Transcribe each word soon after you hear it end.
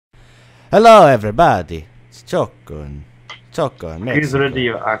Hello, everybody. It's Choco and Mexico. He's already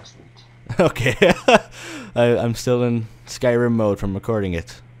your accent. Okay. I'm still in Skyrim mode from recording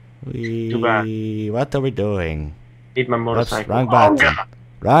it. Too bad. What are we doing? Need my Oops, motorcycle. wrong button.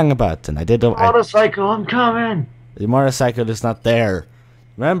 Wrong button. I did the Motorcycle, I'm coming. The motorcycle is not there.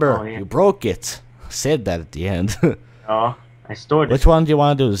 Remember, Oh, yeah. you broke it. I said that at the end. Oh, I stored it. Which one do you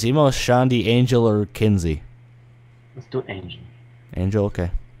want to do? Zemo, Shandy, Angel, or Kinsey? Let's do Angel. Angel,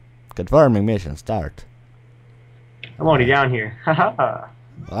 okay. Confirming mission, start. I'm already down here. Haha.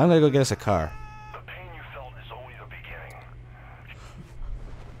 Well, I'm gonna go get us a car. The pain you felt is only the beginning.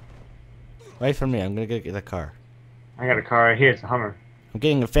 Wait for me, I'm gonna get a car. I got a car right here. It's a Hummer. I'm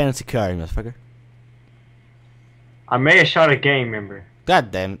getting a fancy car, you motherfucker. I may have shot a gang member. God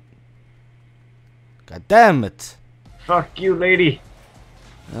damn it. God damn it. Fuck you, lady.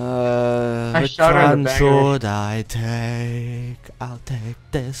 Which shot her in one the back of should I take? I'll take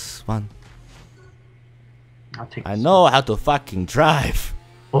this one. I'll take I this know how to fucking drive.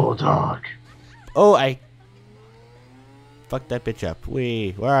 Bulldog. Oh, I fucked that bitch up.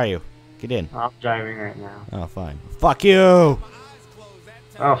 Where are you? Get in. I'm driving right now. Oh, fine. Fuck you.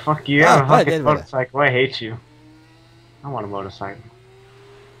 Oh, fuck you. Oh, I have a I fucking did with it. motorcycle. I hate you. I want a motorcycle.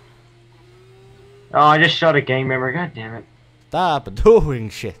 Oh, I just shot a gang member. God damn it. Stop doing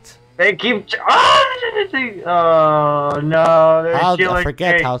shit. They keep. Oh no! They're I killing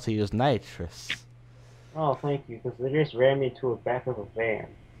forget me. how to use nitrous. Oh, thank you, because they just ran me to the back of a van.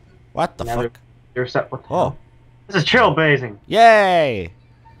 What the Now fuck? They're set. What the Oh. hell? This is trailblazing. Yay!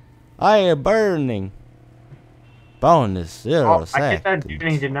 I am burning. Bonus 0 Oh, I hit seconds. that dude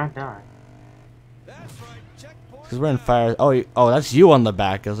and he did not die. Because we're in fire. Oh, that's you on the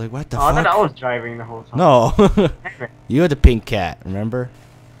back. I was like, what the Oh, I fuck? thought I was driving the whole time. No. Damn it. You had the pink cat, remember?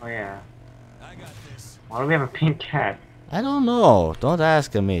 Oh yeah. Why do we have a pink cat? I don't know. Don't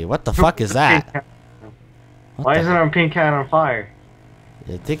ask me. What the fuck is that? What Why the isn't our pink cat on fire?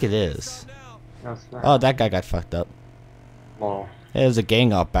 I think it is. No, it's not. Oh, that guy got fucked up. Lol. There's a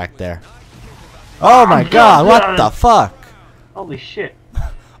gang up back there. Oh my god, what the fuck? Holy shit.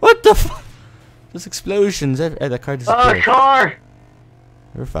 What the fuck? There's explosions. The car Oh, disappeared. car!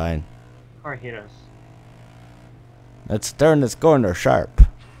 We're fine. Car hit us. Let's turn this corner sharp.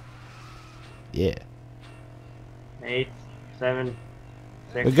 Yeah. 8, 7,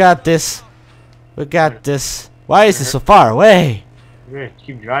 6. We got this. We got this. Why is this so far away? We're gonna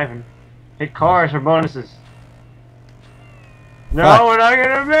keep driving. Hit cars for bonuses. No, Fuck. we're not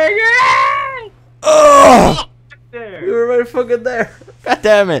gonna make it! Oh! There. We were right fucking there. God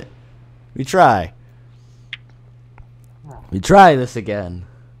damn it. We try. We try this again.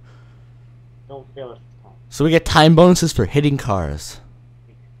 Don't fail us this time. So we get time bonuses for hitting cars.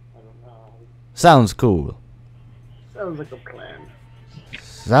 I don't know. Sounds cool. Sounds like a plan.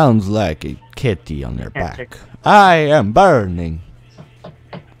 Sounds like a kitty on your Can't check. back. I am burning.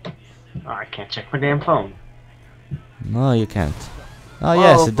 Oh, I can't check my damn phone. No, you can't. Oh,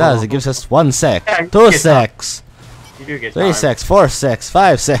 yes, it does. It gives us 1 sec, Yeah, 2 get secs, You do get 3 time. secs, 4 secs,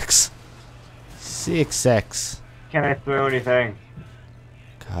 5 secs, 6 secs. Can I throw anything?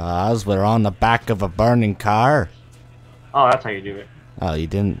 'Cause we're on the back of a burning car. Oh, that's how you do it. Oh, you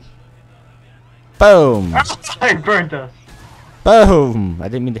didn't. Boom! I burnt us. Boom! I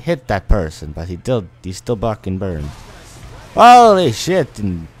didn't mean to hit that person, but he still fucking burned. Holy shit!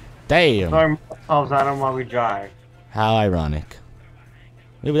 And damn! Throwing ourselves at them while we drive. How ironic.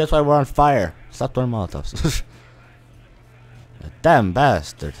 Maybe that's why we're on fire. Stop throwing molotovs. A damn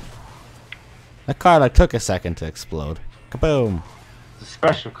bastard. That car like took a second to explode. Kaboom! It's a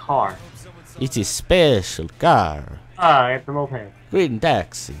special car. It's a special car. Ah, I have the moped. Green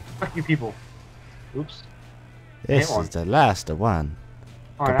taxi. Fuck you people. Oops. This Hit one. is the last one.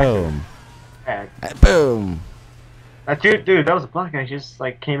 Oh, Kaboom! bad. Boom! That dude, that was a black guy. Just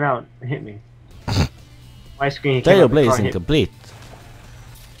like came out and hit me. My screen. He came out, the car Trailblazing hit me. complete.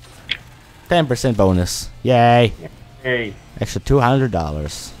 10% bonus. Yay! Hey. Extra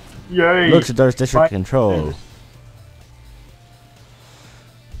 $200. Yay. Luxador's district Right. control.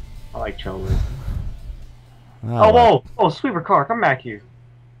 I like trailblazing. Oh, Oh, whoa! Oh, sweeper car, come back here.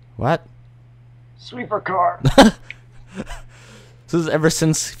 what? Sweeper car. So ever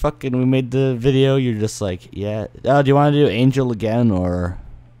since fucking we made the video, you're just like, yeah. Oh, do you want to do Angel again or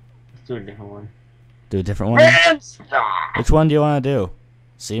Let's do a different one. do a different one? Friends! Which one do you want to do?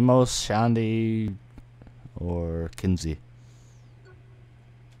 Simos, Shandy, or Kinsey?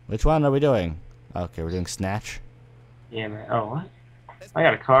 Which one are we doing? Okay, we're doing Snatch. Yeah, man. Oh, what? I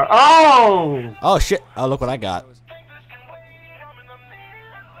got a car. Oh! Oh shit! Oh, look what I got.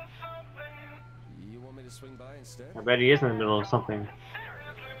 You want me to swing by instead? I bet he is in the middle of something.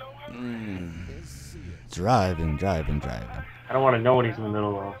 Driving. I don't want to know what he's in the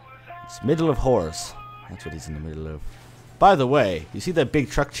middle of. It's middle of horse. That's what he's in the middle of. By the way, you see that big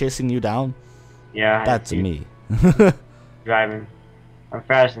truck chasing you down? Yeah. That's me. Driving. I'm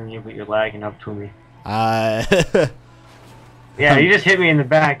faster than you, but you're lagging up to me. Yeah, you just hit me in the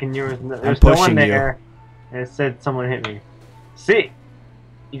back, and there was no one there. And it said someone hit me. See?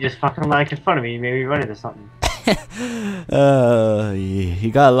 You just fucking lagged in front of me. You made me run into something.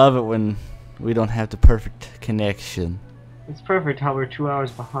 You gotta love it when we don't have the perfect connection. It's perfect how we're 2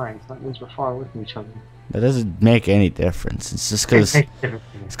 hours behind. So that means we're far away from each other. That doesn't make any difference. It's just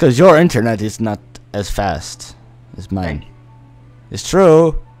because your internet is not as fast as mine. It's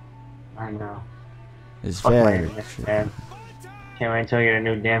true. I know. It's Fuck very my true. man. Can't wait until I get a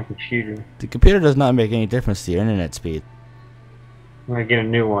new damn computer. The computer does not make any difference to your internet speed. I'm gonna get a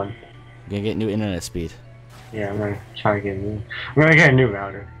new one. You're gonna get new internet speed. Yeah, I'm gonna try to get a new. I'm gonna get a new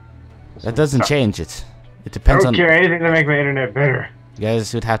router. That doesn't change it. It I depends don't on. care anything to make my internet better. You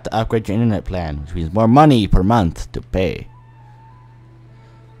guys would have to upgrade your internet plan, which means more money per month to pay.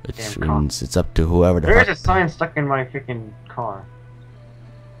 Which Damn means it's up to whoever the There's fuck. a sign stuck in my freaking car.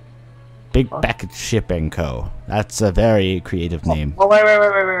 Big Package Shipping Co. That's a very creative name. Oh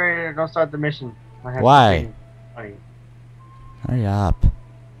wait! Don't start the mission. I have Why? to pay money. Hurry up.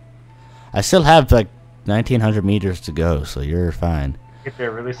 I still have like 1900 meters to go, so you're fine. Get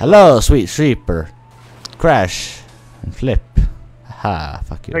there really slow. Hello, sweet sleeper. Crash and flip. Haha,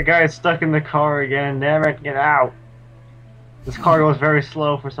 fuck you. The guy is stuck in the car again. Damn it! Get out. This car goes very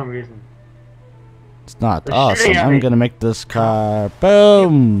slow for some reason. It's not They're awesome. shooting at I'm me. gonna make this car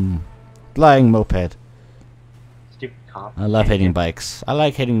boom. Flying moped. Stupid cop. I love hitting bikes. I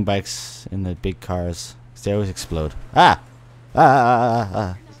like hitting bikes in the big cars. 'Cause they always explode. Ah.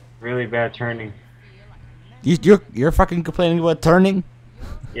 Really bad turning. You're fucking complaining about turning?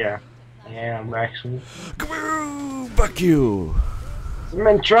 Yeah. Yeah, I'm actually. Kaboom! Fuck you!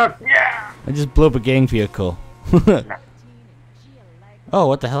 Cement truck. Yeah. I just blew up a gang vehicle. Oh,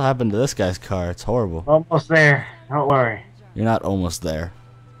 what the hell happened to this guy's car? It's horrible. Almost there. Don't worry. You're not almost there.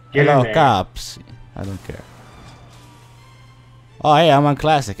 Get Hello, in there. cops. I don't care. Oh, hey, I'm on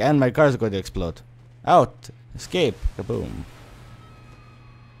classic, and my car's going to explode. Out! Escape! Kaboom!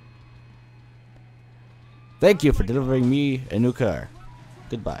 Thank you for delivering me a new car.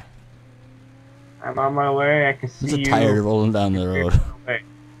 Goodbye. I'm on my way. I can see There's a you. tire rolling down the road. Wait.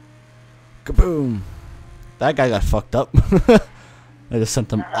 Kaboom! That guy got fucked up. I just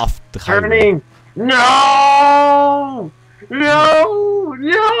sent him off the highway. Turning. No! No!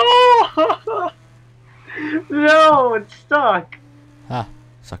 No! No! It's stuck. Ah,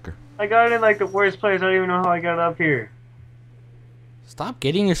 sucker. I got it in like the worst place. I don't even know how I got it up here. Stop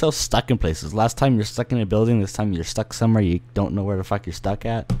getting yourself stuck in places. Last time you're stuck in a building, this time you're stuck somewhere you don't know where the fuck you're stuck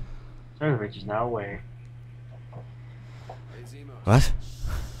at. Chocovich is now away. What?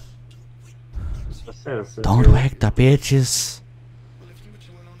 That's it. Don't wake the bitches.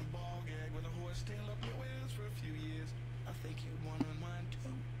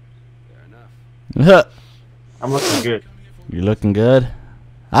 I'm looking good. You're looking good?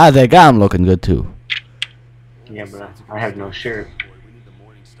 I think I'm looking good too. Yeah, but I have no shirt.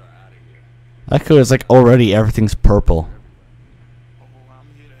 I could. It's like already everything's purple.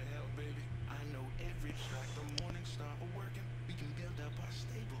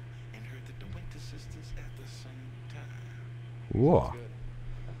 Whoa.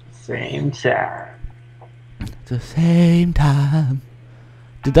 Same time. At the same time.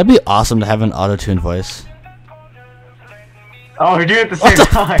 Dude, that'd be awesome to have an auto-tune voice. Oh, we're doing it at the What same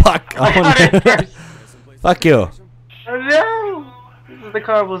the time. fuck? I got Oh, it no. first. Fuck you. Oh no! This is the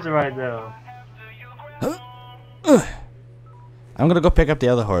car was right though. I'm gonna go pick up the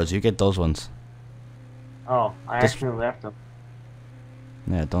other horse. You get those ones. Oh, I Just- actually left them.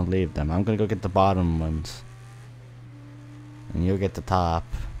 Yeah, don't leave them. I'm gonna go get the bottom ones. And you get the top.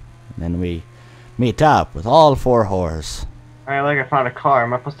 And then we meet up with all four whores. Alright, look, I found a car.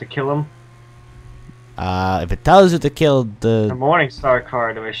 Am I supposed to kill him? If it tells you to kill The the... Morningstar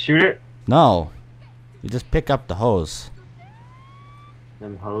car. Do I shoot it? No. You just pick up the hose.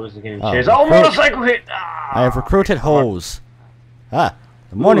 Them hoes are getting Oh, chased. Oh, recruit. motorcycle hit! Ah! I have recruited hose. Ah,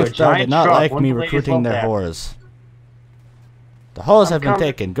 the a Morningstar did giant not truck. like One me of the ladies recruiting loved their that. whores. The hose I'm have been coming.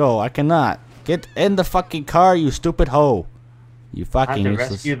 taken. Go. I cannot. Get in the fucking car, you stupid hoe. You I have fucking to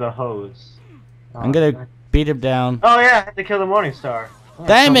useless. rescue the hose. I'm gonna beat him down. Oh yeah, I have to kill the Morningstar. Oh,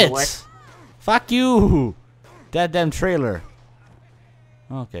 Damn it's on it! the way. Fuck you! That damn trailer.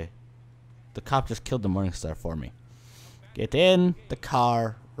 Okay. The cop just killed the Morningstar for me. Get in the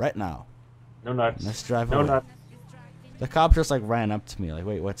car right now. No nuts. Let's drive No away. nuts. The cop just like ran up to me like,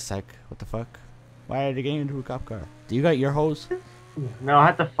 wait, what the fuck? Why are they getting into a cop car? Do you got your hose? No, I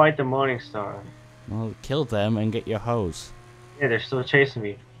have to fight the Morning Star. Well, kill them and get your hose. Yeah, they're still chasing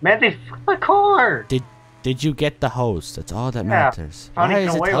me. Man, they fucked my car! Did you get the hose? That's all that Yeah, matters. how did Why you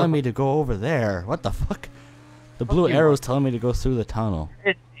is get it away telling with me to go over there? What the fuck? The blue you. arrow's telling me to go through the tunnel.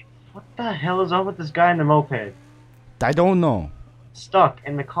 What the hell is up with this guy in the moped? I don't know. Stuck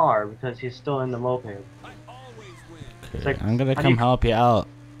in the car because he's still in the moped. Okay, like, I'm gonna how do come you- help you out.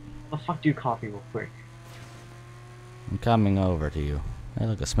 What the fuck do you copy real quick? I'm coming over to you. Hey,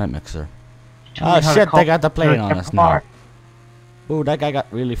 look, a cement mixer. Tell me Oh how to shit, call- they got the plane how on to us car. now. Ooh, that guy got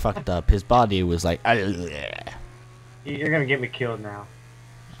really fucked up. His body was like... You're gonna get me killed now.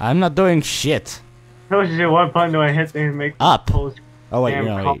 I'm not doing shit. Told you what button do I hit to make Up. the post Oh wait, damn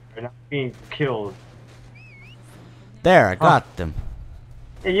no, car wait. not being killed? There, I got them.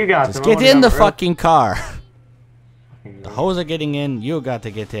 Yeah, you got Just them. get in the fucking car. fucking The hose are getting in. You got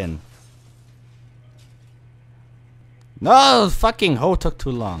to get in. No, fucking hoe took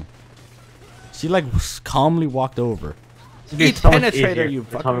too long. She like calmly walked over. Eat so much penetrator, easier you to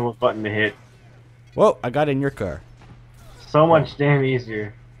tell me fucker. what button to hit. Whoa, I got in your car. So much damn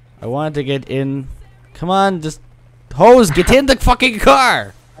easier. I wanted to get in. Come on, just hose, get in the fucking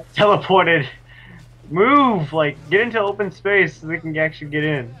car. Teleported. Move! Like, get into open space so they can actually get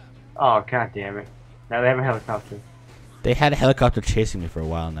in. Oh, god damn it. Now they have a helicopter. They had a helicopter chasing me for a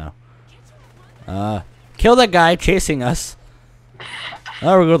while now. Kill that guy chasing us.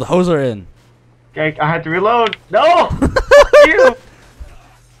 There we go, the hose are in. Okay, I have to reload. No! You!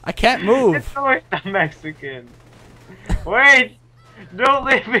 I can't move. It's always the Mexican. Wait! Don't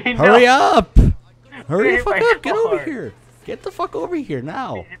leave me! Hurry no. up! Hurry the Hit fuck my up! Get over car. here! Get the fuck over here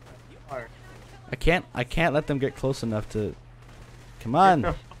now! I can't let them get close enough to. Come on! Get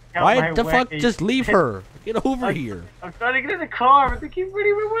the fuck out Why my the fuck? way. Just leave her! Get over here! I'm trying to get in the car, but they keep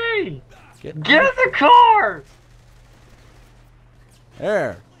running away. Get Get in the car!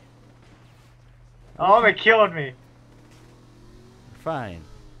 there! Oh, they killed me. Fine.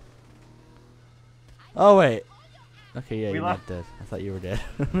 Oh wait. Okay, yeah, We you're left- not dead. I thought you were dead.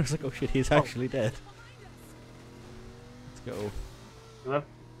 I was like, oh shit, he's actually dead. Let's go. We left,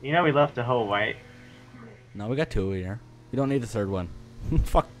 you know we left the hoe, right? No, we got two here. We don't need the third one.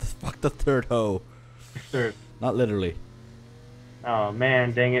 fuck the third hoe. Third. Not literally. Oh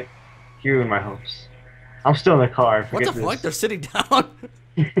man, dang it. You ruined my hopes. I'm still in the car. What the Forget fuck? They're sitting down.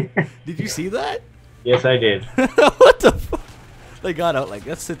 Did you see that? Yes, I did. What the fuck? They got out like,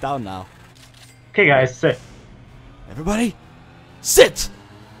 let's sit down now. Okay, guys, sit. Everybody, sit!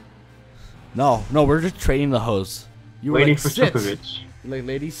 No, we're just trading the hose. You were Waiting like, for sit. Chocovich. You're like,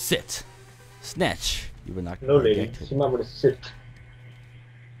 lady, sit. Snatch. You were not No, lady. rejected. She's not gonna sit.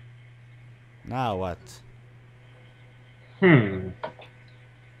 Now what?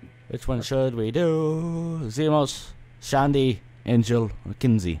 Which one should we do? Zemos, Shandy, Angel, or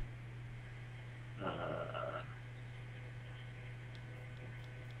Kinsey?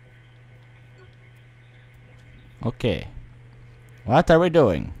 Okay. What are we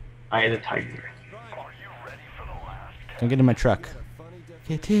doing? I am the tiger. Can get in my truck.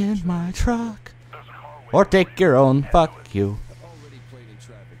 Get in my truck. Or take your own. Fuck you. This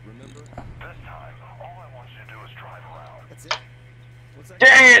time, all I want you to do is drive around. That's it? What's that?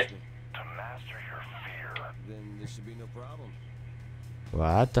 Dang it! To master your fear. Then there should be no problem.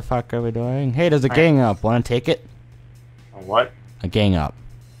 What the fuck are we doing? Hey, there's a gang up. Wanna take it? What? A gang up.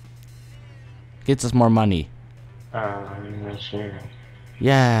 Gets us more money. I'm not sure.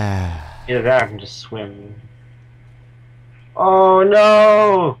 Yeah. Either that or I can just swim. Oh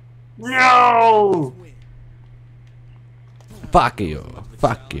no! No! Fuck you.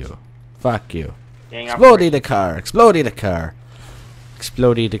 Fuck you. Fuck you. Dang, Explodey the car. Explodey the car.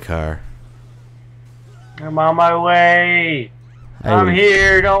 Explodey the car. I'm on my way. I'm Hey,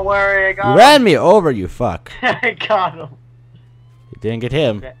 here. Don't worry. I got You him. ran me over, you fuck. I got him. You didn't get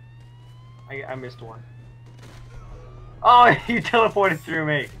him. I missed one. Oh, you teleported through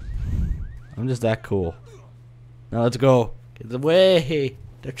me. I'm just that cool. Now let's go. Get away.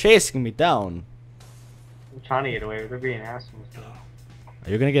 They're chasing me down. I'm trying to get away, but they're being assholes. Are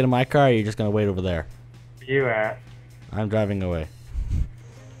you gonna get in my car or are you just gonna wait over there? Where you at? I'm driving away.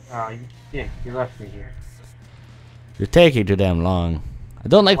 Oh, yeah, you left me here. You're taking too damn long. I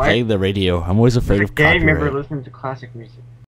don't like Why? playing the radio. I'm always afraid You're a of gang member copyright. listening to classic music.